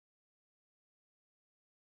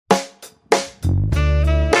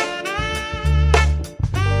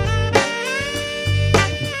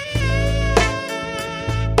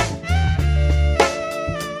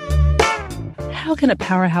can a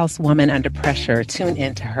powerhouse woman under pressure tune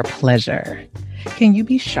into her pleasure? Can you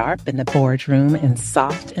be sharp in the boardroom and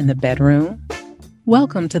soft in the bedroom?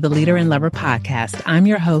 Welcome to the Leader and Lover podcast. I'm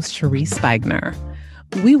your host, Cherise Spigner.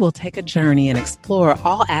 We will take a journey and explore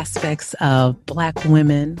all aspects of Black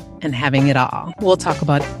women and having it all. We'll talk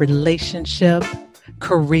about relationship,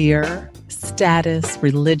 career, status,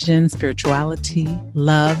 religion, spirituality,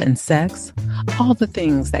 love, and sex, all the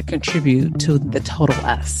things that contribute to the total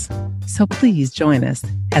us. So please join us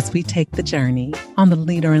as we take the journey on the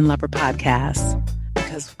Leader and Lover podcast,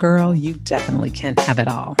 because girl, you definitely can have it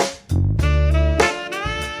all.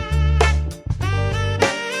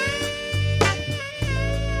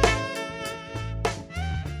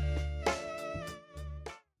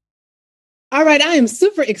 All right, I am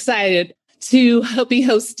super excited to be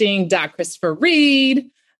hosting Dr. Christopher Reed,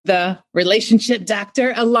 the relationship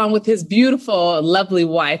doctor, along with his beautiful, lovely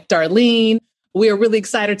wife, Darlene. We are really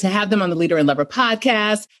excited to have them on the Leader and Lover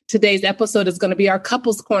podcast. Today's episode is going to be our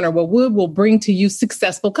couples corner, where we will bring to you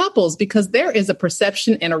successful couples, because there is a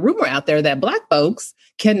perception and a rumor out there that Black folks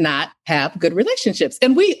cannot have good relationships.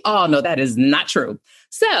 And we all know that is not true.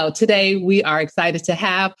 So today we are excited to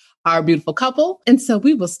have our beautiful couple. And so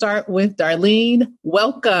we will start with Darlene.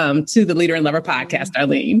 Welcome to the Leader and Lover podcast,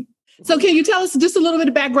 Darlene. So can you tell us just a little bit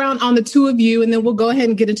of background on the two of you, and then we'll go ahead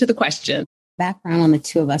and get into the question. Background on the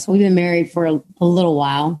two of us. We've been married for a little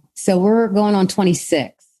while. So we're going on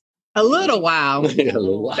 26. A little while.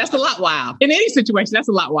 That's a lot while. In any situation, that's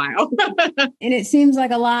a lot while. And it seems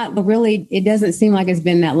like a lot, but really, it doesn't seem like it's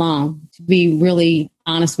been that long, to be really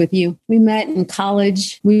honest with you. We met in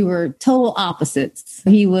college. We were total opposites.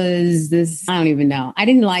 He was this, I don't even know. I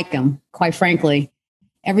didn't like him, quite frankly.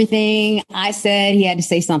 Everything I said, he had to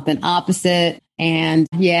say something opposite. And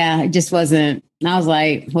yeah, it just wasn't, I was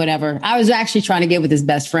like, whatever. I was actually trying to get with his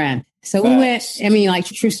best friend. So we went,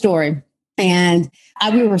 true story. And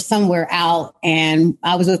we were somewhere out, and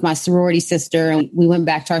I was with my sorority sister, and we went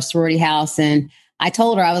back to our sorority house, and I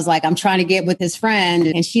told her, I was like, I'm trying to get with his friend.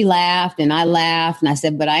 And she laughed and I laughed. And I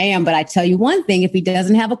said, but I am. But I tell you one thing, if he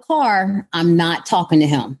doesn't have a car, I'm not talking to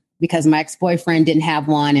him, because my ex-boyfriend didn't have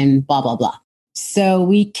one and blah, blah, blah. So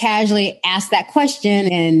we casually asked that question.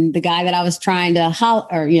 And the guy that I was trying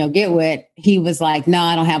to get with, he was like, no,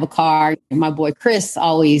 I don't have a car. And my boy, Chris,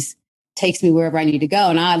 always takes me wherever I need to go.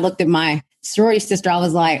 And I looked at my sorority sister. I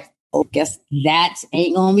was like, oh, guess that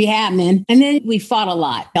ain't going to be happening. And then we fought a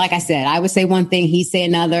lot. Like I said, I would say one thing, he'd say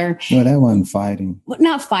another. Well, that wasn't fighting. Well,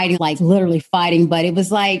 not fighting, like literally fighting, but it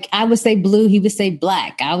was like, I would say blue, he would say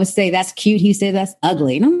black. I would say that's cute, he'd say that's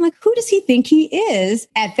ugly. And I'm like, who does he think he is?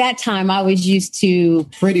 At that time, I was used to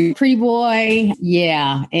pretty boy.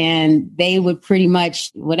 Yeah. And they would pretty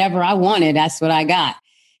much, whatever I wanted, that's what I got.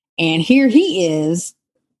 And here he is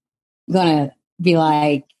going to be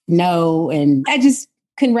like, no. And I just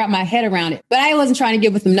couldn't wrap my head around it, but I wasn't trying to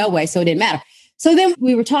get with him no way. So it didn't matter. So then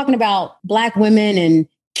we were talking about Black women and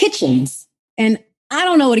kitchens, and I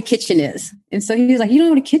don't know what a kitchen is. And so he was like, you don't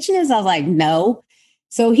know what a kitchen is? I was like, no.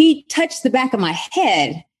 So he touched the back of my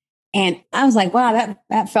head, and I was like, wow,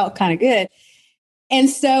 that felt kind of good. And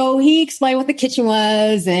so he explained what the kitchen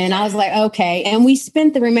was, and I was like, okay. And we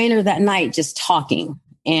spent the remainder of that night just talking,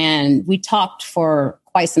 and we talked for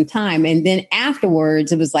quite some time. And then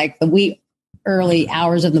afterwards, it was like the early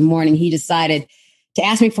hours of the morning, he decided to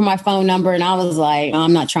ask me for my phone number. And I was like,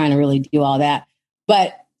 I'm not trying to really do all that.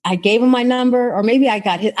 But I gave him my number, or maybe I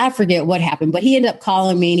got his, I forget what happened, but he ended up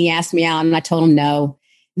calling me and he asked me out, and I told him no.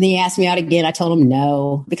 And then he asked me out again. I told him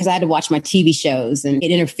no, because I had to watch my TV shows, and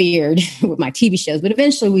it interfered with my TV shows. But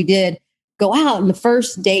eventually we did go out. And the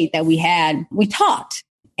first date that we had, we talked,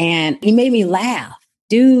 and he made me laugh.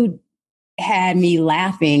 Dude had me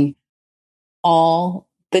laughing all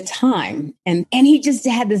the time. And he just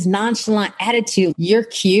had this nonchalant attitude. You're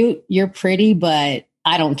cute, you're pretty, but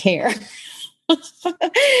I don't care.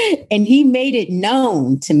 And he made it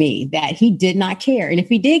known to me that he did not care. And if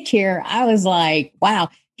he did care, I was like, wow,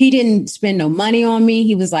 he didn't spend no money on me.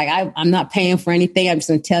 He was like, I'm not paying for anything. I'm just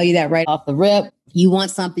going to tell you that right off the rip. You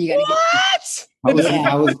want something, you got to get it.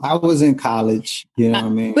 I was in college, you know what I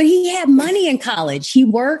mean? But he had money in college. He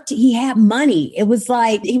worked, he had money. It was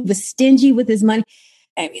like, he was stingy with his money.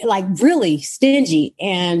 Like really stingy.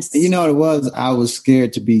 And you know what it was? I was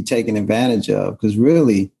scared to be taken advantage of, because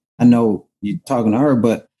really, I know you're talking to her,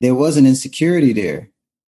 but there was an insecurity there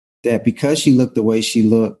that because she looked the way she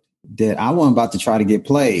looked, that I wasn't about to try to get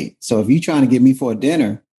played. So if you're trying to get me for a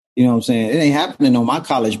dinner, you know what I'm saying? It ain't happening on my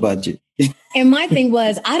college budget. And my thing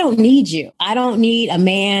was, I don't need you. I don't need a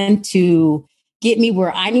man to get me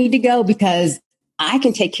where I need to go, because I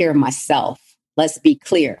can take care of myself. Let's be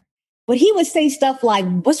clear. But he would say stuff like,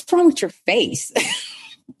 what's wrong with your face?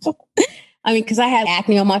 I mean, because I had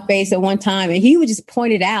acne on my face at one time, and he would just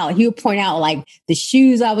point it out. He would point out like the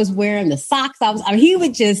shoes I was wearing, the socks I mean, he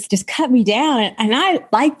would just cut me down. And I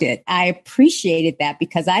liked it. I appreciated that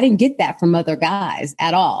because I didn't get that from other guys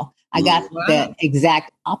at all. I got the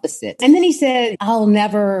exact opposite. And then he said, I'll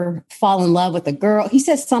never fall in love with a girl. He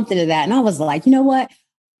said something to that. And I was like, you know what?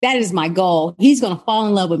 That is my goal. He's going to fall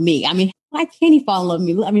in love with me. I mean, why can't he fall in love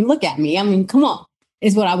with me? I mean, look at me. I mean, come on,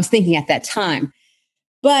 is what I was thinking at that time.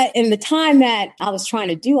 But in the time that I was trying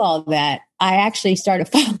to do all of that, I actually started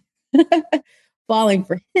falling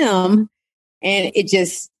for him. And it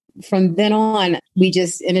just, from then on, we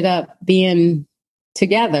just ended up being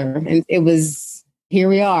together. And it was, here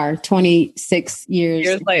we are, 26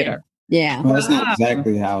 years later. Yeah. Well, that's not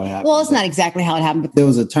exactly how it happened. Well, it's not exactly how it happened. But there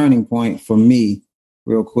was a turning point for me,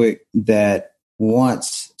 real quick, that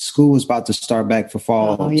once school was about to start back for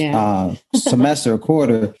fall semester or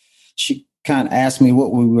quarter, she kind of asked me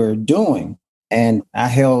what we were doing. And I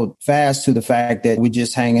held fast to the fact that we're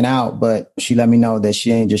just hanging out, but she let me know that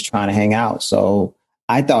she ain't just trying to hang out. So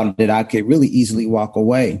I thought that I could really easily walk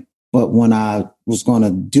away. But when I was going to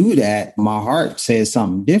do that, my heart said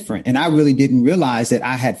something different. And I really didn't realize that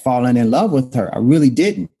I had fallen in love with her. I really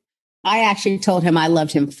didn't. I actually told him I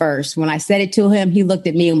loved him first. When I said it to him, he looked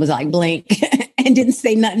at me and was like, blank, and didn't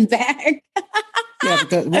say nothing back. Yeah,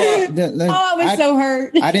 because I was so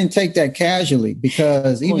hurt. I didn't take that casually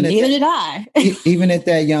because even even at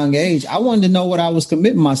that young age, I wanted to know what I was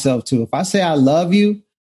committing myself to. If I say I love you,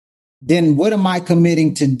 then what am I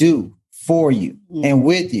committing to do for you and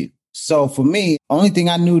with you? So for me, only thing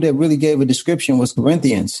I knew that really gave a description was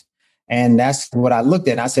Corinthians. And that's what I looked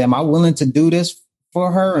at. I said, am I willing to do this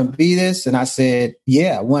for her and be this? And I said,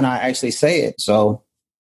 yeah, when I actually say it. So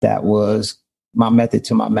that was my method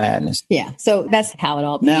to my madness. Yeah. So that's how it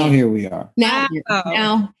all began. Now here we are.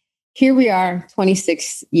 Now here we are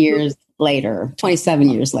 26 years later, 27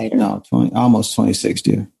 years later. No, almost 26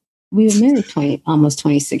 years. We were married almost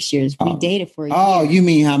 26 years. We dated for a year. Oh, you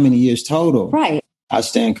mean how many years total? Right. I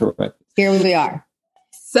stand corrected. Here we are.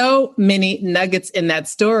 So many nuggets in that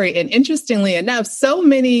story. And interestingly enough, so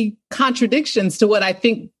many contradictions to what I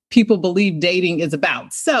think people believe dating is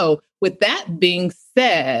about. So with that being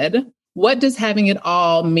said, what does having it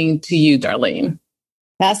all mean to you, Darlene?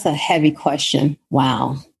 That's a heavy question.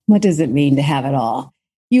 Wow. What does it mean to have it all?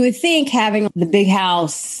 You would think having the big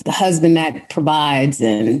house, the husband that provides,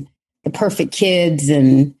 and the perfect kids,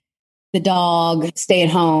 and the dog, stay at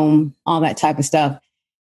home, all that type of stuff.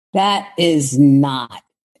 That is not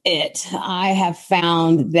it. I have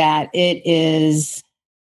found that it is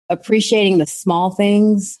appreciating the small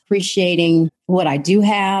things, appreciating what I do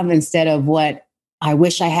have instead of what I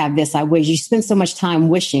wish I have this. I wish. You spend so much time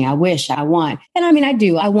wishing, I wish, I want. And I mean, I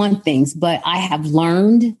do. I want things, but I have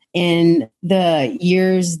learned in the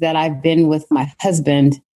years that I've been with my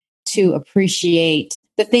husband to appreciate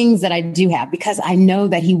the things that I do have, because I know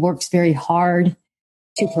that he works very hard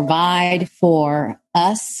to provide for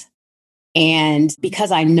us. And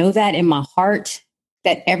because I know that in my heart,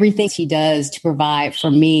 that everything he does to provide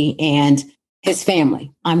for me and his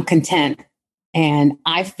family, I'm content. And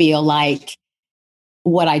I feel like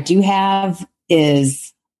what I do have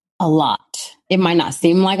is a lot. It might not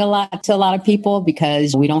seem like a lot to a lot of people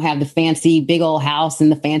because we don't have the fancy big old house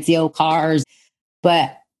and the fancy old cars,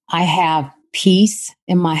 but I have peace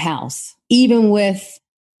in my house, even with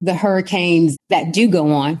the hurricanes that do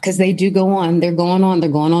go on, because they do go on. They're going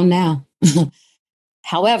on now.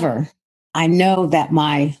 However, I know that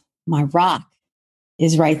my rock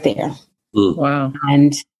is right there. Wow.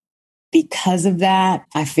 And because of that,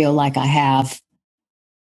 I feel like I have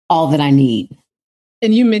all that I need.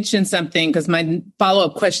 And you mentioned something, because my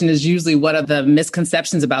follow-up question is usually what are the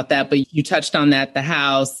misconceptions about that? But you touched on that, the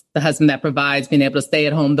house, the husband that provides, being able to stay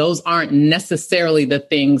at home. Those aren't necessarily the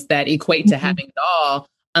things that equate to having it all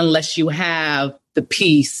unless you have the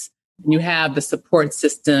peace, you have the support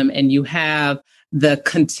system, and you have the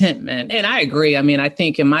contentment. And I agree. I mean, I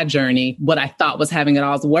think in my journey, what I thought was having it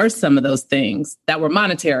all were some of those things that were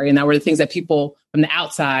monetary, and that were the things that people from the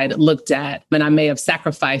outside looked at. And I may have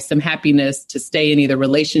sacrificed some happiness to stay in either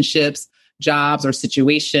relationships, jobs, or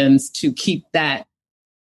situations to keep that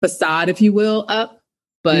facade, if you will, up.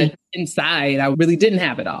 But inside, I really didn't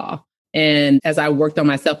have it all. And as I worked on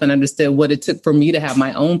myself and understood what it took for me to have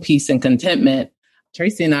my own peace and contentment,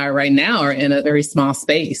 Tracy and I right now are in a very small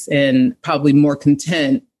space and probably more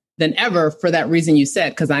content than ever for that reason you said,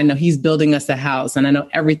 because I know he's building us a house and I know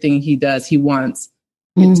everything he does, he wants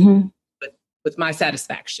with my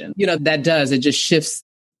satisfaction. You know, that does, it just shifts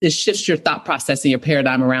your thought process and your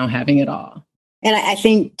paradigm around having it all. And I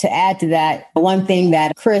think to add to that, one thing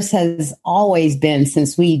that Chris has always been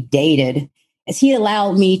since we dated is he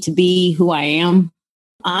allowed me to be who I am.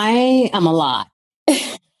 I am a lot.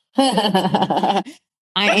 I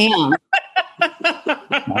am.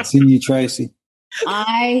 I see you, Tracy.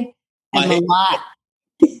 I am a lot.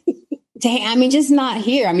 I mean, just not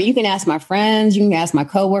here. I mean, you can ask my friends, you can ask my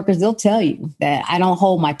coworkers. They'll tell you that I don't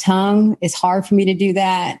hold my tongue. It's hard for me to do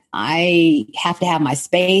that. I have to have my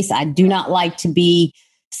space. I do not like to be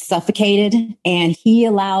suffocated. And he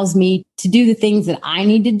allows me to do the things that I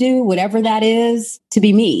need to do, whatever that is, to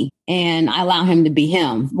be me. And I allow him to be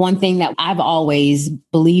him. One thing that I've always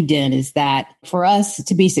believed in is that for us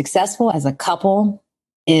to be successful as a couple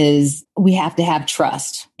is we have to have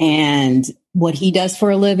trust. And what he does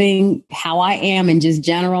for a living, how I am in just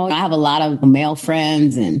general. I have a lot of male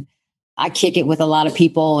friends and I kick it with a lot of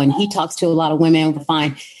people and he talks to a lot of women.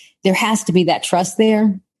 Fine. There has to be that trust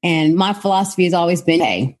there. And my philosophy has always been,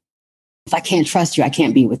 hey, if I can't trust you, I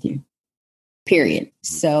can't be with you. Period.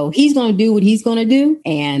 So he's going to do what he's going to do.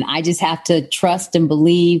 And I just have to trust and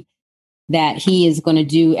believe that he is going to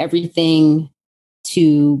do everything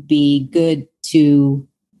to be good to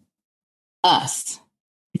us.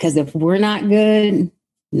 Because if we're not good,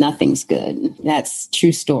 nothing's good. That's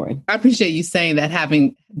true story. I appreciate you saying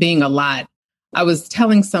that being a lot. I was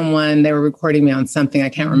telling someone, they were recording me on something, I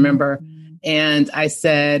can't remember. And I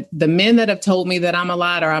said, the men that have told me that I'm a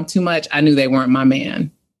lot or I'm too much, I knew they weren't my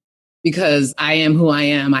man. Because I am who I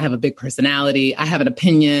am. I have a big personality. I have an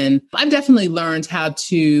opinion. I've definitely learned how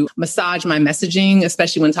to massage my messaging,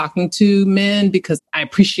 especially when talking to men, because I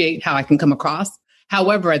appreciate how I can come across.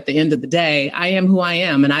 However, at the end of the day, I am who I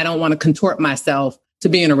am, and I don't want to contort myself to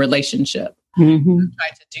be in a relationship. Mm-hmm. I try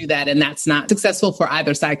to do that, and that's not successful for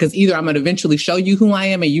either side, because either I'm going to eventually show you who I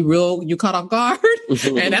am and you caught off guard,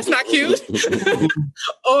 and that's not cute,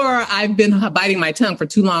 or I've been biting my tongue for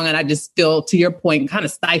too long, and I just feel, to your point, kind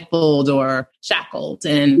of stifled or shackled,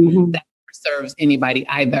 and that serves anybody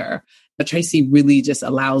either. But Tracy really just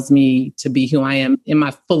allows me to be who I am in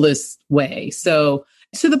my fullest way. So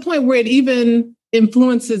to the point where it even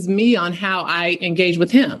influences me on how I engage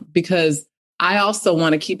with him, because I also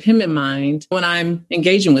want to keep him in mind when I'm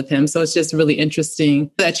engaging with him. So it's just really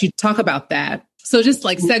interesting that you talk about that. So just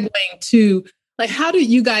like segueing to, like, how do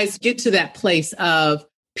you guys get to that place of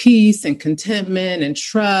peace and contentment and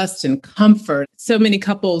trust and comfort? So many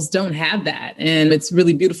couples don't have that. And it's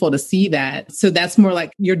really beautiful to see that. So that's more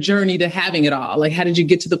like your journey to having it all. Like, how did you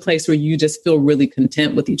get to the place where you just feel really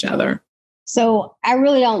content with each other? So I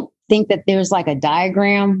really don't think that there's like a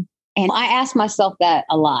diagram. And I ask myself that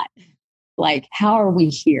a lot. Like, how are we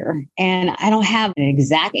here? And I don't have an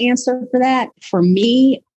exact answer for that. For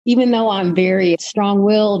me, even though I'm very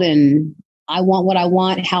strong-willed and I want what I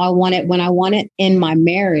want, how I want it, when I want it in my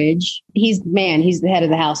marriage, he's the head of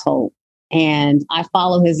the household. And I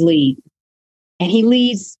follow his lead. And he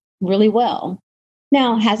leads really well.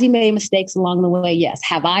 Now, has he made mistakes along the way? Yes.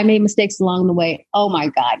 Have I made mistakes along the way? Oh my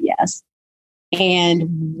God, yes.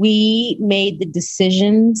 And we made the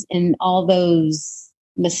decisions in all those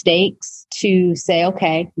mistakes to say,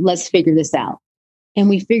 okay, let's figure this out. And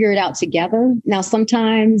we figure it out together. Now,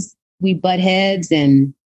 sometimes we butt heads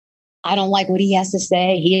and I don't like what he has to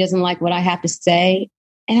say. He doesn't like what I have to say.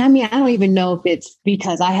 And I mean, I don't even know if it's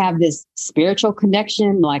because I have this spiritual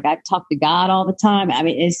connection, like I talk to God all the time. I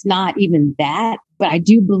mean, it's not even that, but I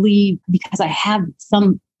do believe because I have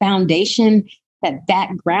some foundation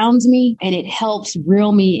that grounds me and it helps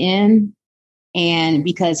reel me in. And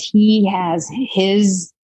because he has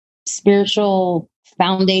his spiritual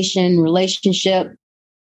foundation relationship,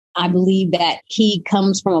 I believe that he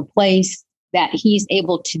comes from a place that he's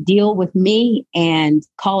able to deal with me and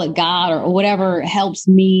call it God or whatever helps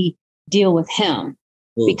me deal with him.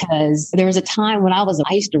 Because there was a time when I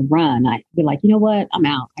used to run. I'd be like, you know what? I'm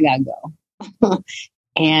out. I gotta go.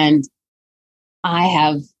 And I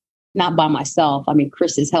have, not by myself. I mean,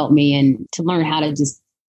 Chris has helped me and to learn how to just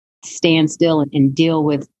stand still and deal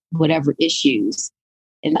with whatever issues.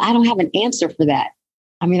 And I don't have an answer for that.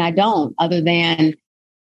 I mean, I don't, other than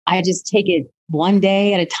I just take it one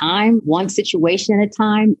day at a time, one situation at a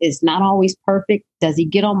time. It's not always perfect. Does he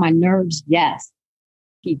get on my nerves? Yes,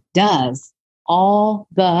 he does all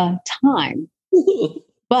the time.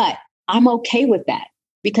 But I'm okay with that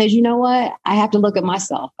because you know what? I have to look at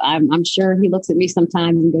myself. I'm sure he looks at me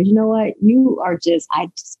sometimes and goes, you know what? I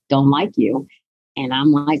just don't like you. And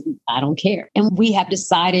I'm like, I don't care. And we have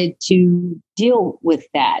decided to deal with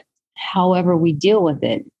that, however we deal with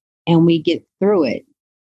it, and we get through it.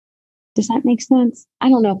 Does that make sense? I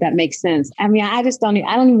don't know if that makes sense. I mean, I don't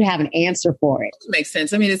even have an answer for it. It makes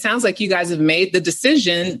sense. I mean, it sounds like you guys have made the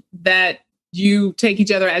decision that you take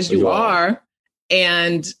each other as you are,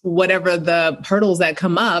 and whatever the hurdles that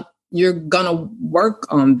come up, you're going to work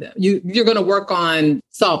on them. You're going to work on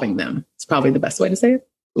solving them. It's probably the best way to say it.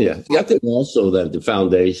 Yeah. I think also that the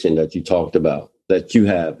foundation that you talked about, that you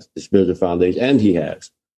have, the spiritual foundation, and he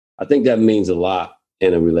has, I think that means a lot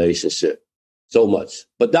in a relationship. So much.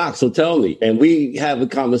 But Doc, so tell me, and we have a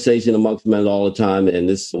conversation amongst men all the time, and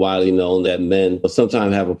this is widely known that men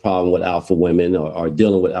sometimes have a problem with alpha women or are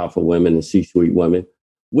dealing with alpha women and C-suite women.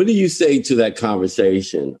 What do you say to that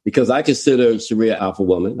conversation? Because I consider Sharia alpha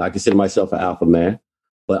woman. I consider myself an alpha man,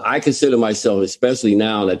 but I consider myself, especially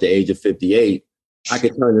now at the age of 58, I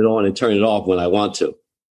can turn it on and turn it off when I want to.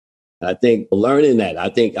 I think learning that, I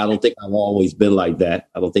don't think I've always been like that.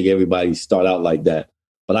 I don't think everybody start out like that.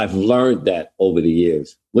 But I've learned that over the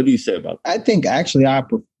years. What do you say about that? I think actually I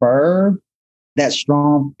prefer that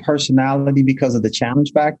strong personality because of the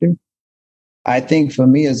challenge factor. I think for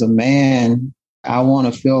me as a man, I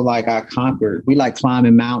want to feel like I conquered. We like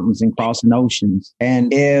climbing mountains and crossing oceans.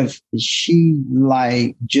 And if she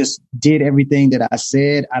like just did everything that I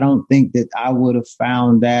said, I don't think that I would have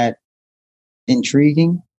found that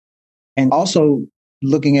intriguing. And also,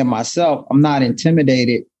 looking at myself, I'm not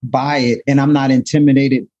intimidated by it, and I'm not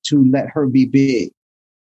intimidated to let her be big.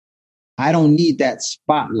 I don't need that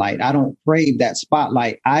spotlight. I don't crave that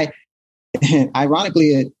spotlight.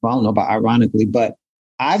 Ironically, well, I don't know about ironically, but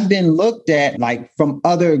I've been looked at like from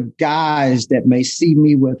other guys that may see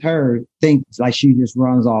me with her, think like she just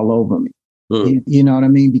runs all over me. You know what I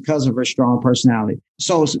mean? Because of her strong personality.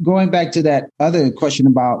 So going back to that other question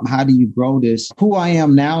about how do you grow this? Who I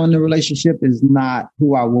am now in the relationship is not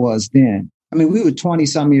who I was then. I mean, we were 20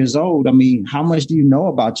 some years old. I mean, how much do you know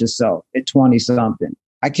about yourself at 20 something?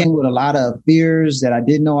 I came with a lot of fears that I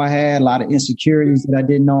didn't know I had, a lot of insecurities that I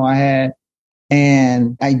didn't know I had.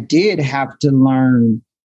 And I did have to learn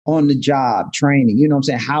on the job training, you know what I'm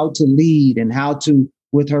saying? How to lead and how to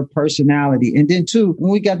with her personality. And then too,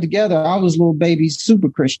 when we got together, I was little baby super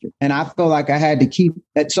Christian. And I felt like I had to keep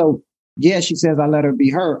that. So yeah, she says I let her be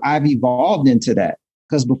her. I've evolved into that.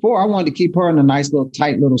 Because before I wanted to keep her in a nice little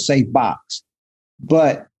tight little safe box.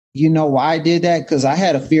 But you know why I did that? Because I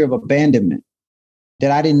had a fear of abandonment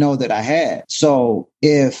that I didn't know that I had. So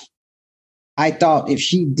if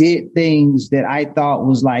she did things that I thought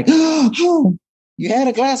was like, oh, you had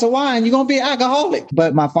a glass of wine, you're going to be an alcoholic.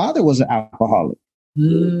 But my father was an alcoholic.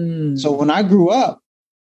 So when I grew up,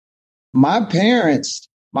 my parents,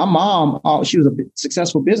 my mom, she was a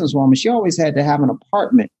successful businesswoman. She always had to have an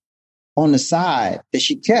apartment on the side that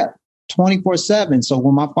she kept 24/7. So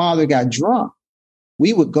when my father got drunk,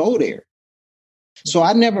 we would go there. So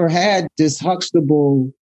I never had this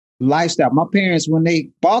Huxtable lifestyle. My parents, when they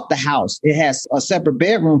bought the house, it has a separate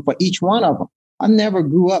bedroom for each one of them. I never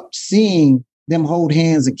grew up seeing them hold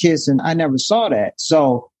hands and kiss, and I never saw that.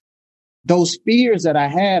 So those fears that I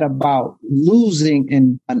had about losing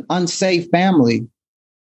in an unsafe family,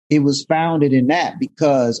 it was founded in that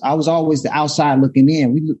because I was always the outside looking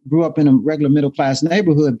in. We grew up in a regular middle class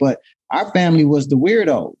neighborhood, but our family was the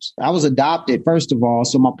weirdos. I was adopted, first of all,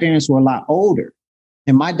 so my parents were a lot older.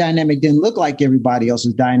 And my dynamic didn't look like everybody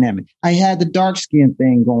else's dynamic. I had the dark skin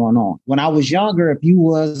thing going on. When I was younger, if you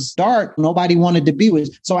was dark, nobody wanted to be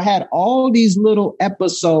with. So I had all these little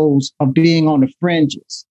episodes of being on the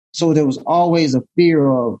fringes. So there was always a fear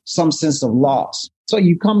of some sense of loss. So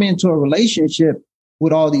you come into a relationship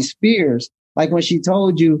with all these fears. Like when she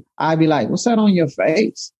told you, I'd be like, what's that on your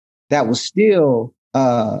face? That was still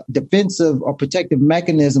a defensive or protective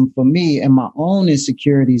mechanism for me and my own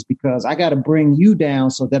insecurities because I got to bring you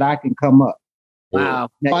down so that I can come up. Wow.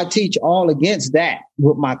 Now, I teach all against that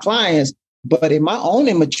with my clients, but in my own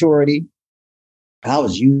immaturity, I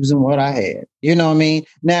was using what I had. You know what I mean?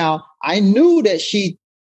 Now, I knew that she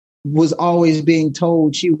was always being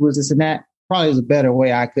told she was this and that. Probably is a better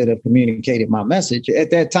way I could have communicated my message.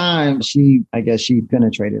 At that time, I guess she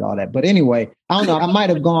penetrated all that. But anyway, I don't know. I might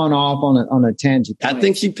have gone off on a tangent. I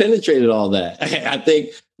think she penetrated all that. I think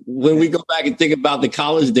when we go back and think about the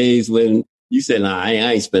college days when you said, nah, I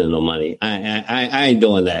ain't spending no money. I ain't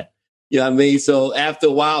doing that. You know what I mean? So after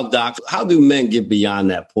a while, Doc, how do men get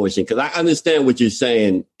beyond that portion? Because I understand what you're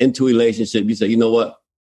saying. Into a relationship, you say, you know what?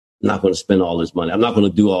 I'm not going to spend all this money. I'm not going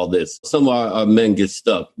to do all this. Some of our men get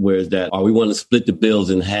stuck. Whereas that, we want to split the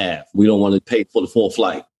bills in half. We don't want to pay for the full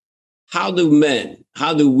flight. How do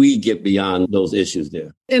we get beyond those issues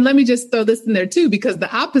there? And let me just throw this in there too, because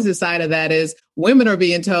the opposite side of that is women are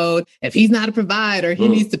being told if he's not a provider, he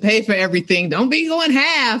needs to pay for everything. Don't be going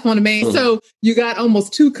half on a man. So you got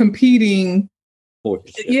almost two competing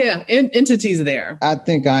entities there. I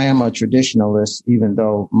think I am a traditionalist, even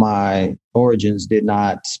though my origins did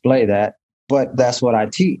not display that. But that's what I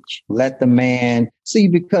teach. Let the man see,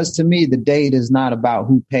 because to me, the date is not about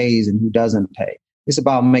who pays and who doesn't pay. It's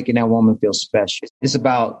about making that woman feel special. It's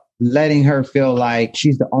about letting her feel like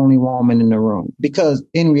she's the only woman in the room. Because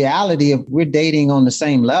in reality, if we're dating on the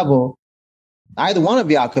same level, either one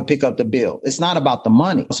of y'all could pick up the bill. It's not about the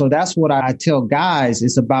money. So that's what I tell guys.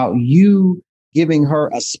 It's about you giving her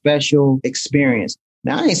a special experience.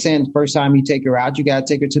 Now, I ain't saying the first time you take her out, you got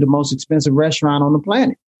to take her to the most expensive restaurant on the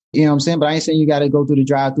planet. You know what I'm saying? But I ain't saying you got to go through the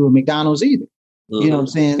drive-through at McDonald's either. You know what I'm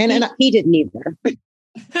saying? And he didn't either.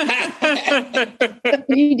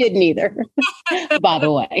 He didn't either, by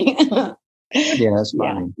the way. Yeah, that's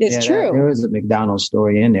funny. Yeah, it's true. There is a McDonald's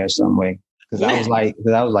story in there some way. Because I was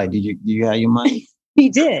like, do you have your money? He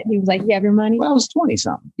did. He was like, you have your money? Well, I was 20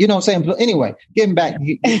 something. You know what I'm saying? But anyway, get back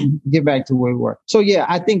to where we were. So yeah,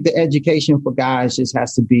 I think the education for guys just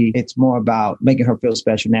has to be, it's more about making her feel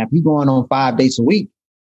special. Now, if you're going on 5 dates a week,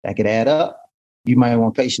 that could add up. You might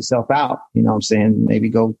want to pace yourself out. You know what I'm saying? Maybe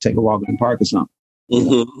go take a walk in the park or something.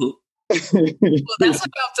 Mm-hmm. Well, that's what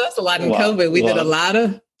helped us a lot in COVID. We did a lot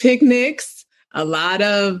of picnics, a lot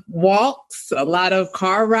of walks, a lot of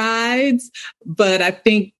car rides. But I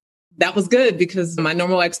think that was good because my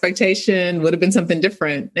normal expectation would have been something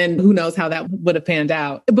different. And who knows how that would have panned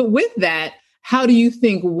out. But with that, how do you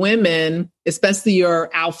think women, especially your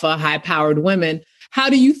alpha, high-powered women, how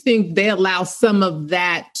do you think they allow some of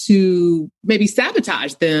that to maybe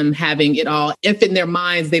sabotage them having it all, if in their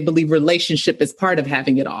minds they believe relationship is part of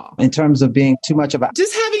having it all? In terms of being too much of a...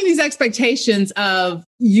 Just having these expectations of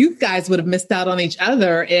you guys would have missed out on each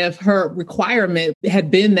other if her requirement had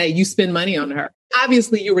been that you spend money on her.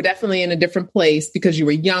 Obviously, you were definitely in a different place because you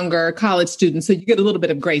were younger, college student, so you get a little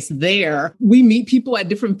bit of grace there. We meet people at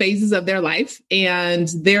different phases of their life, and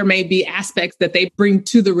there may be aspects that they bring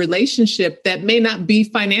to the relationship that may not be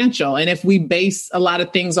financial. And if we base a lot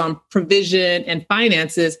of things on provision and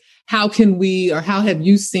finances, how can we, or how have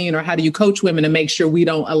you seen, or how do you coach women to make sure we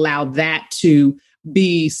don't allow that to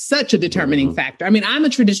be such a determining factor? I mean, I'm a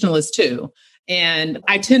traditionalist too. And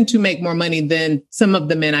I tend to make more money than some of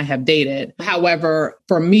the men I have dated. However,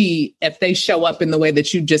 for me, if they show up in the way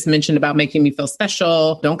that you just mentioned about making me feel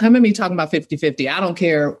special, don't come at me talking about 50-50. I don't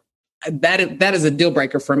care. That is a deal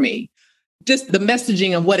breaker for me. Just the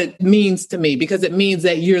messaging of what it means to me, because it means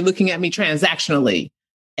that you're looking at me transactionally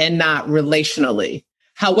and not relationally.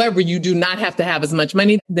 However, you do not have to have as much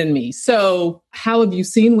money than me. So how have you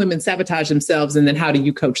seen women sabotage themselves? And then how do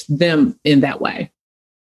you coach them in that way?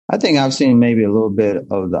 I think I've seen maybe a little bit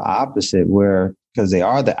of the opposite where, because they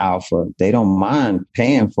are the alpha, they don't mind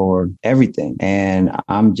paying for everything. And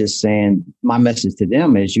I'm just saying my message to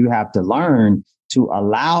them is you have to learn to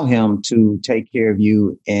allow him to take care of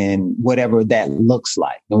you in whatever that looks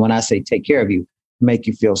like. And when I say take care of you, make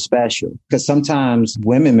you feel special. Because sometimes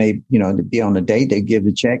women may, be on a date, they give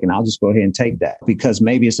the check and I'll just go ahead and take that because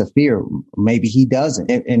maybe it's a fear. Maybe he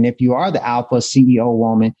doesn't. And if you are the alpha CEO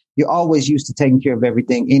woman, you're always used to taking care of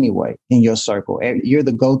everything anyway in your circle. You're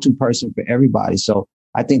the go-to person for everybody. So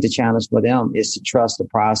I think the challenge for them is to trust the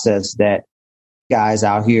process that guys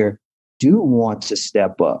out here do want to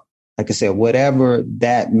step up. Like I said, whatever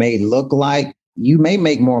that may look like, you may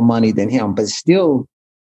make more money than him, but still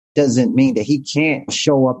doesn't mean that he can't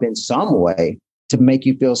show up in some way to make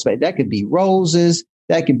you feel special. That could be roses.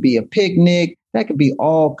 That could be a picnic. That could be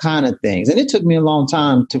all kind of things. And it took me a long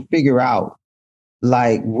time to figure out,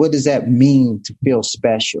 like, what does that mean to feel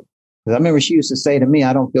special? Because I remember she used to say to me,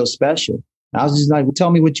 I don't feel special. And I was just like, well,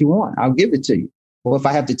 tell me what you want. I'll give it to you. Well, if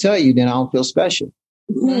I have to tell you, then I don't feel special.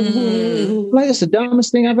 Mm-hmm. Like, it's the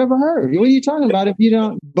dumbest thing I've ever heard. What are you talking about if you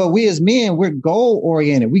don't? But we as men, we're goal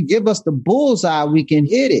oriented. We give us the bullseye, we can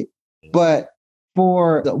hit it. But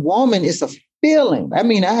for the woman, it's a feeling. I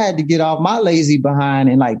mean, I had to get off my lazy behind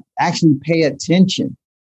and like actually pay attention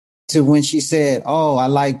to when she said, oh, I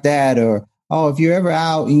like that. Or, oh, if you're ever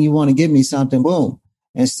out and you want to give me something, boom.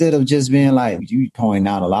 Instead of just being like, you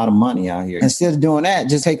pointing out a lot of money out here. Instead of doing that,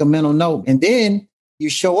 just take a mental note. And then you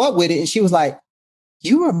show up with it. And she was like,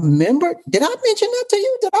 you remember? Did I mention that to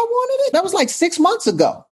you that I wanted it? That was like 6 months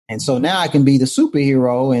ago. And so now I can be the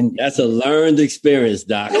superhero. And that's a learned experience,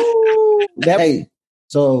 Doc. Hey,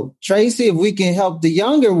 so Tracy, if we can help the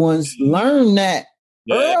younger ones learn that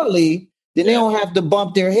early, then they don't have to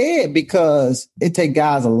bump their head, because it takes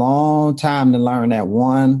guys a long time to learn that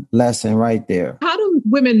one lesson right there. How do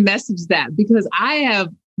women message that? Because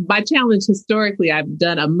my challenge historically, I've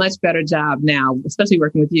done a much better job now, especially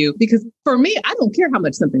working with you, because for me, I don't care how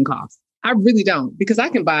much something costs. I really don't, because I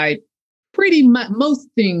can buy pretty much most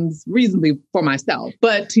things reasonably for myself.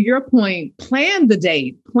 But to your point, plan the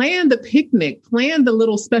date, plan the picnic, plan the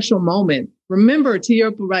little special moment. remember to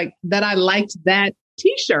your like that I liked that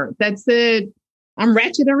t-shirt that said, I'm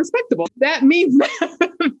ratchet and respectable. That means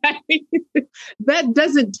that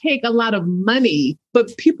doesn't take a lot of money,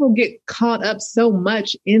 but people get caught up so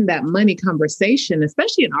much in that money conversation,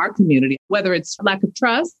 especially in our community, whether it's lack of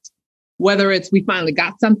trust, whether it's we finally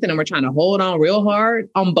got something and we're trying to hold on real hard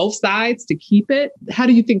on both sides to keep it. How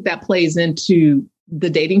do you think that plays into the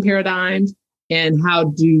dating paradigms, and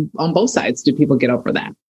how on both sides do people get over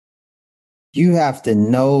that? You have to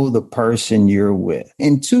know the person you're with.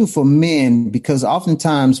 And two, for men, because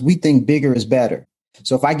oftentimes we think bigger is better.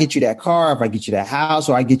 So if I get you that car, if I get you that house,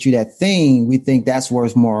 or I get you that thing, we think that's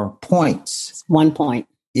worth more points. It's 1 point.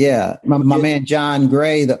 Yeah. My man, John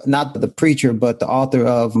Gray, not the preacher, but the author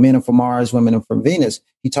of Men Are From Mars, Women Are From Venus,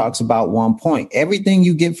 he talks about 1 point. Everything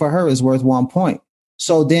you get for her is worth 1 point.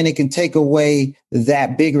 So then it can take away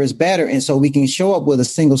that bigger is better. And so we can show up with a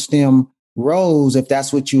single stem rose, if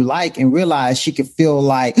that's what you like, and realize she could feel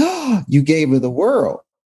like, oh, you gave her the world.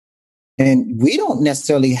 And we don't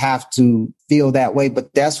necessarily have to feel that way,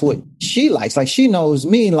 but that's what she likes. Like, she knows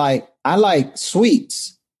me, like, I like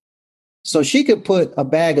sweets. So she could put a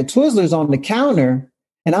bag of Twizzlers on the counter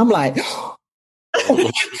and I'm like, oh.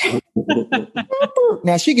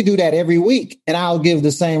 Now she could do that every week and I'll give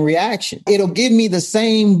the same reaction. It'll give me the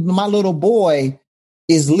same, my little boy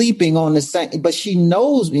is leaping on the same, but she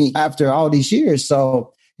knows me after all these years.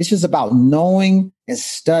 So it's just about knowing and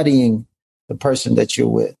studying the person that you're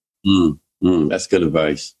with. That's good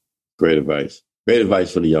advice. Great advice. Great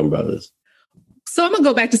advice for the young brothers. So I'm going to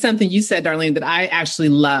go back to something you said, Darlene, that I actually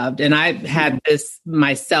loved. And I had this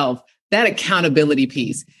myself, that accountability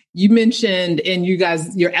piece. You mentioned in you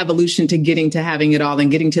guys, your evolution to getting to having it all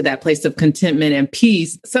and getting to that place of contentment and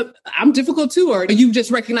peace. So I'm difficult too, or you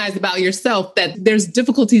just recognize about yourself that there's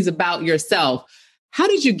difficulties about yourself. How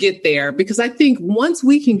did you get there? Because I think once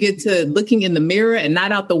we can get to looking in the mirror and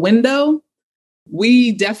not out the window,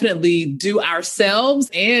 we definitely do ourselves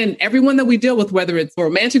and everyone that we deal with, whether it's a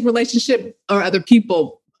romantic relationship or other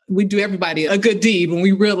people, we do everybody a good deed when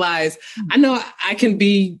we realize, I know I can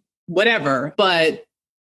be whatever, but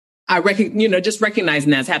just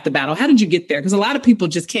recognizing that's half the battle. How did you get there? Because a lot of people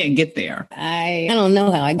just can't get there. I don't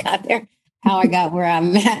know how I got there, how I got where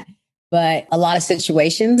I'm at, but a lot of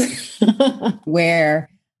situations where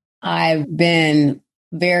I've been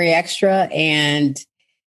very extra, and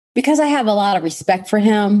because I have a lot of respect for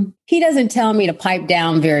him, he doesn't tell me to pipe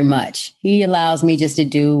down very much. He allows me just to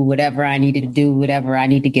do whatever I needed to do, whatever I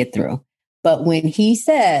need to get through. But when he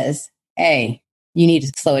says, hey, you need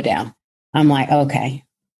to slow it down, I'm like, okay.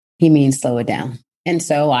 He means slow it down. And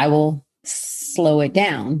so I will slow it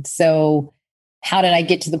down. So how did I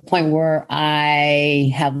get to the point where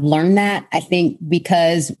I have learned that? I think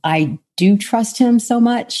because I do trust him so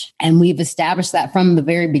much. And we've established that from the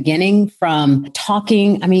very beginning, from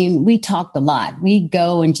talking. I mean, we talked a lot. We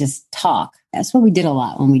go and just talk. That's what we did a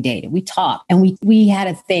lot when we dated. We talked. And we had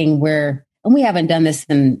a thing where, and we haven't done this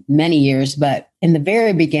in many years, but in the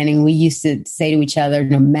very beginning, we used to say to each other,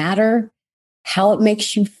 no matter how it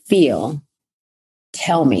makes you feel,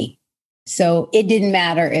 tell me. So it didn't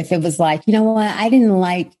matter if it was like, you know what, I didn't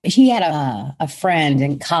like, he had a friend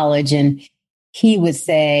in college and he would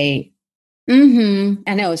say, I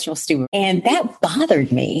know it's real stupid. And that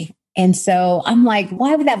bothered me. And so I'm like,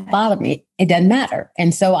 why would that bother me? It doesn't matter.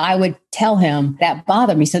 And so I would tell him that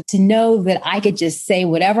bothered me. So to know that I could just say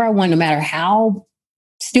whatever I want, no matter how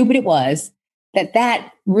stupid it was,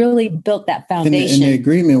 that really built that foundation. And the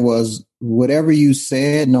agreement was whatever you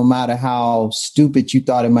said, no matter how stupid you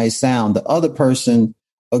thought it might sound, the other person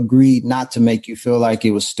agreed not to make you feel like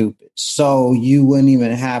it was stupid. So you wouldn't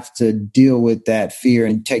even have to deal with that fear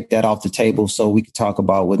and take that off the table so we could talk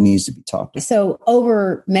about what needs to be talked about. So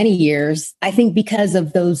over many years, I think because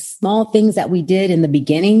of those small things that we did in the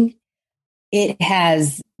beginning, it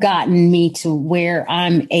has gotten me to where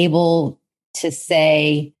I'm able to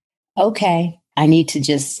say, okay, I need to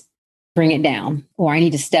just bring it down, or I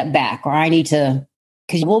need to step back, or I need to,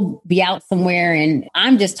 because we'll be out somewhere and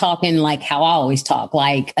I'm just talking like how I always talk,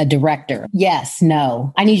 like a director. Yes,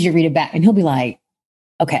 no, I need you to read it back. And he'll be like,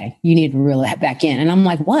 okay, you need to reel that back in. And I'm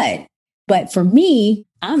like, what? But for me,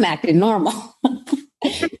 I'm acting normal.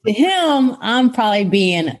 To him, I'm probably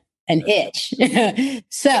being an itch.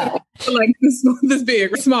 So like this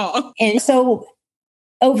big or small. And so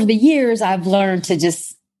over the years, I've learned to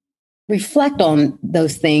just reflect on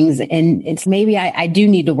those things. And it's maybe I do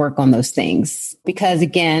need to work on those things because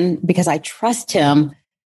I trust him,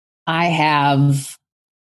 I have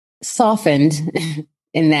softened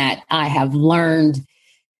in that I have learned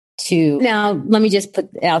to, now let me just put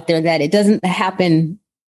out there that it doesn't happen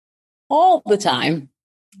all the time,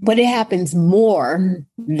 but it happens more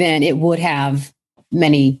than it would have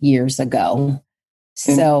many years ago.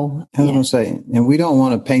 So I was going to say, and we don't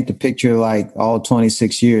want to paint the picture like all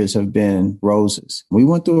 26 years have been roses. We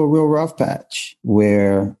went through a real rough patch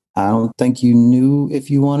where I don't think you knew if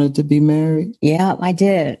you wanted to be married. Yeah, I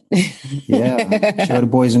did. Yeah. I'm sure the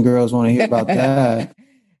boys and girls want to hear about that.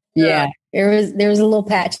 Yeah, there was a little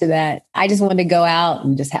patch to that. I just wanted to go out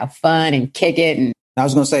and just have fun and kick it. And I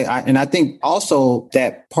was going to say, I think also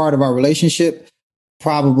that part of our relationship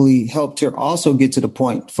probably helped her also get to the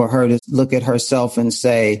point for her to look at herself and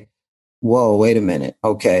say, whoa, wait a minute.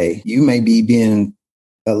 Okay, you may be being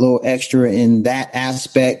a little extra in that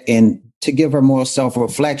aspect, and to give her more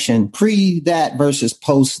self-reflection pre that versus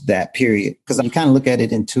post that period. Because I kind of look at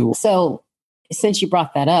it in two. So since you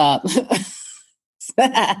brought that up,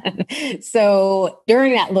 so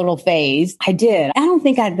during that little phase, I don't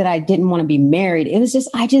think that I didn't want to be married. It was just,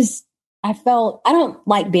 I felt, I don't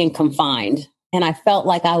like being confined. And I felt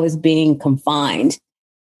like I was being confined.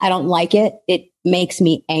 I don't like it. It makes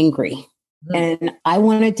me angry. And I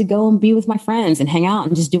wanted to go and be with my friends and hang out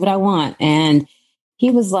and just do what I want. And he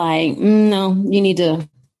was like, no, you need to,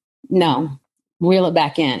 reel it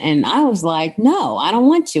back in. And I was like, no, I don't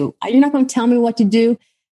want to. You're not going to tell me what to do.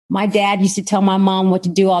 My dad used to tell my mom what to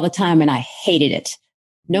do all the time, and I hated it.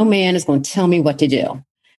 No man is going to tell me what to do.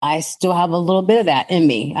 I still have a little bit of that in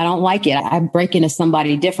me. I don't like it. I break into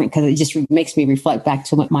somebody different because it just makes me reflect back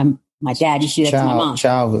to what my dad used to do to my mom.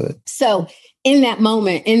 Childhood. So in that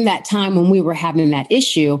moment, in that time when we were having that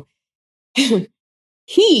issue,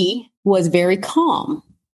 he was very calm.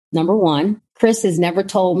 Number one, Chris has never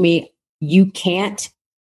told me you can't.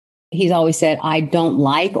 He's always said, I don't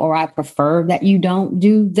like, or I prefer that you don't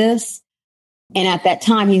do this. And at that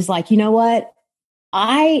time, he's like, you know what?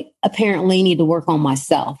 I apparently need to work on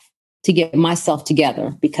myself to get myself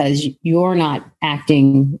together because you're not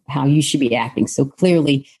acting how you should be acting. So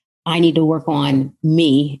clearly I need to work on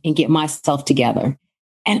me and get myself together.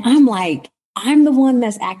 And I'm like, I'm the one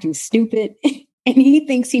that's acting stupid and he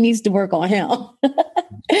thinks he needs to work on him.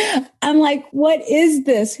 I'm like, what is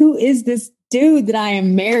this? Who is this dude that I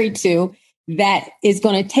am married to that is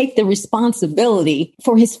going to take the responsibility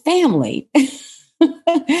for his family?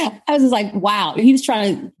 I was just like, wow. He was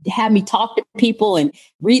trying to have me talk to people and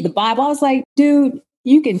read the Bible. I was like, dude,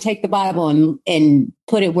 you can take the Bible and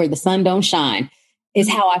put it where the sun don't shine, is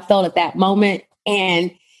how I felt at that moment.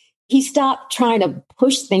 And he stopped trying to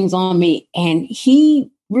push things on me, and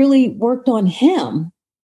he really worked on him.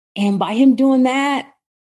 And by him doing that,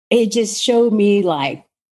 it just showed me like,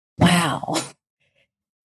 wow,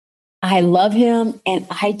 I love him and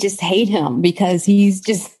I just hate him because he's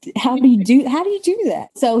just, how do you do that?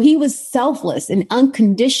 So he was selfless and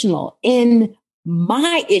unconditional in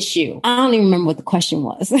my issue. I don't even remember what the question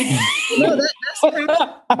was. No, that's but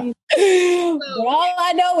all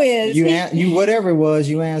I know is you whatever it was,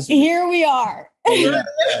 you answered. Here we are. Yeah.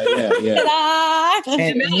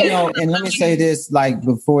 And and let me say this, like,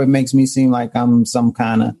 before it makes me seem like I'm some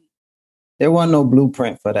kind of, there wasn't no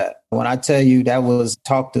blueprint for that. When I tell you that was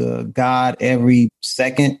talk to God every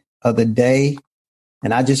second of the day,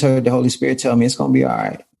 and I just heard the Holy Spirit tell me it's going to be all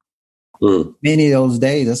right. Many of those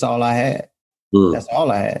days, that's all I had. That's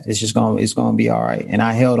all I had. It's going to be all right. And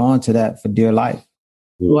I held on to that for dear life.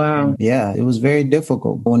 Wow. Yeah, it was very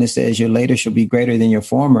difficult. When it says your later shall be greater than your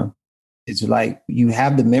former, it's like you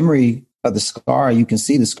have the memory of the scar. You can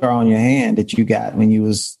see the scar on your hand that you got when you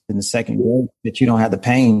was in the second grade, but you don't have the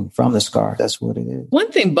pain from the scar. That's what it is.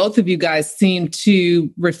 One thing both of you guys seem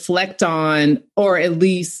to reflect on, or at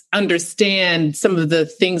least understand some of the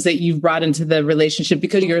things that you've brought into the relationship,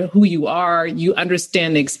 because you're who you are, you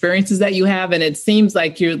understand the experiences that you have. And it seems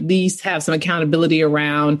like you at least have some accountability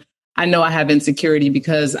around, I know I have insecurity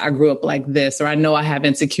because I grew up like this, or I know I have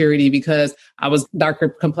insecurity because I was darker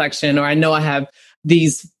complexion, or I know I have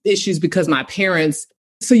these issues because my parents.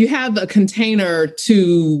 So you have a container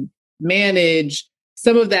to manage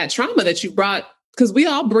some of that trauma that you brought, because we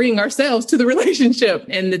all bring ourselves to the relationship.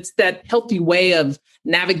 And it's that healthy way of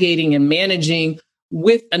navigating and managing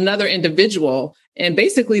with another individual and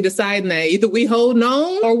basically deciding that either we hold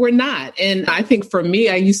on or we're not. And I think for me,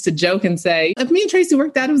 I used to joke and say, if me and Tracy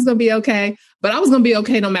worked out, it was going to be okay, but I was going to be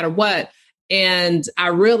okay no matter what. And I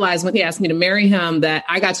realized when he asked me to marry him that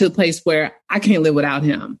I got to a place where I can't live without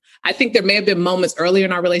him. I think there may have been moments earlier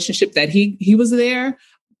in our relationship that he was there,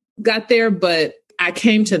 got there, but I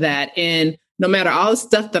came to that. And no matter all the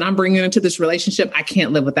stuff that I'm bringing into this relationship, I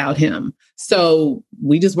can't live without him. So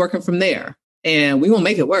we just working from there, and we won't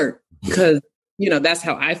make it work because, that's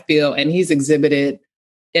how I feel. And he's exhibited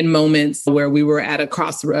in moments where we were at a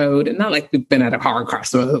crossroad, and not like we've been at a hard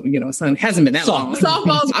crossroad, so it hasn't been that long.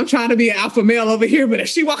 Softballs, I'm trying to be an alpha male over here, but if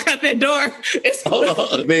she walk out that door, it's...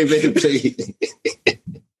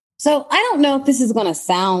 So I don't know if this is going to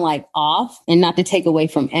sound like off, and not to take away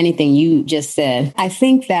from anything you just said. I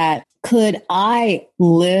think that could I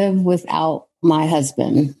live without my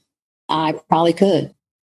husband? I probably could.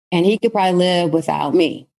 And he could probably live without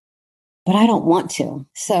me, but I don't want to.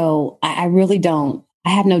 So I really don't. I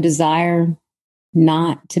have no desire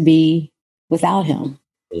not to be without him.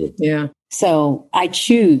 Yeah. So I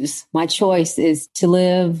choose. My choice is to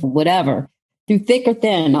live whatever, through thick or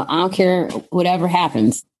thin. I don't care whatever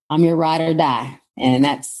happens. I'm your ride or die. And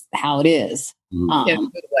that's how it is. Yeah,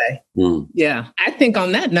 good way. Yeah. I think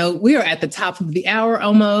on that note, we are at the top of the hour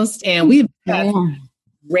almost, and we've got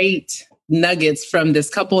great nuggets from this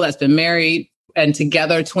couple that's been married and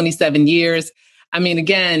together 27 years. I mean,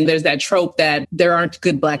 again, there's that trope that there aren't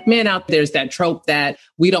good Black men out there. There's that trope that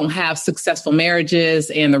we don't have successful marriages,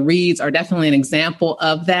 and the Reeds are definitely an example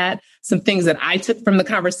of that. Some things that I took from the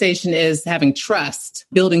conversation is having trust,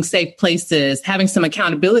 building safe places, having some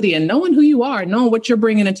accountability, and knowing who you are, knowing what you're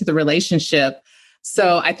bringing into the relationship.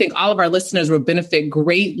 So I think all of our listeners will benefit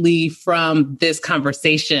greatly from this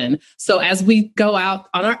conversation. So as we go out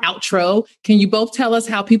on our outro, can you both tell us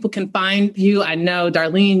how people can find you? I know,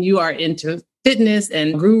 Darlene, you are into fitness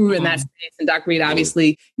and guru in that space. And Dr. Reed,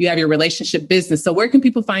 obviously, you have your relationship business. So where can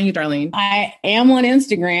people find you, Darlene? I am on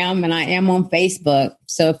Instagram and I am on Facebook.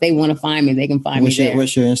 So if they want to find me, they can find me there.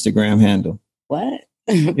 What's your Instagram handle? What?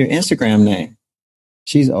 Your Instagram name.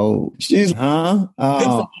 She's old. She's, huh?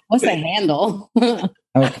 Oh. What's the handle?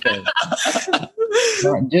 Okay.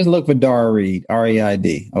 Just look for Dara Reed,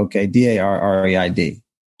 R-E-I-D. Okay. D-A-R-R-E-I-D.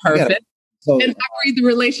 Perfect. And Dr. Reed, the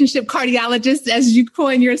relationship cardiologist, as you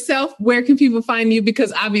coin yourself, where can people find you?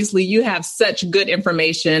 Because obviously you have such good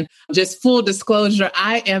information. Just full disclosure,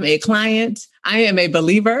 I am a client. I am a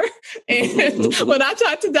believer. And when I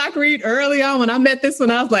talked to Dr. Reed early on, when I met this one,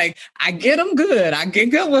 I was like, I get them good. I get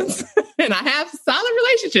good ones. And I have solid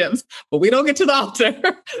relationships, but we don't get to the altar.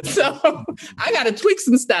 So I got to tweak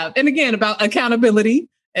some stuff. And again, about accountability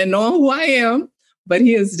and knowing who I am. But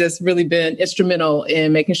he has just really been instrumental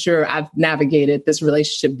in making sure I've navigated this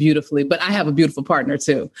relationship beautifully. But I have a beautiful partner,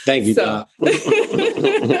 too. Thank you, so.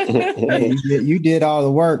 You did all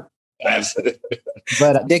the work.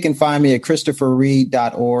 But they can find me at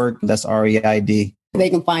ChristopherReed.org. That's R-E-I-D. They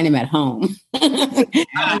can find him at home. He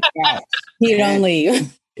don't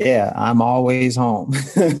leave. Yeah, I'm always home.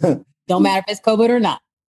 Don't matter if it's COVID or not.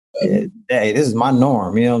 Hey, this is my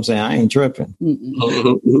norm. You know what I'm saying? I ain't tripping.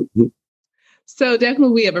 So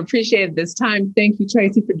definitely we have appreciated this time. Thank you,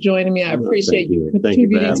 Tracy, for joining me. I appreciate you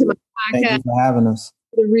contributing to my podcast. Thank you for having us.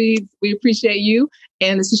 The Reeds, we appreciate you.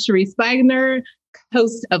 And this is Cherie Spigner,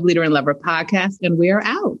 host of Leader and Lover podcast, and we are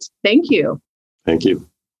out. Thank you. Thank you.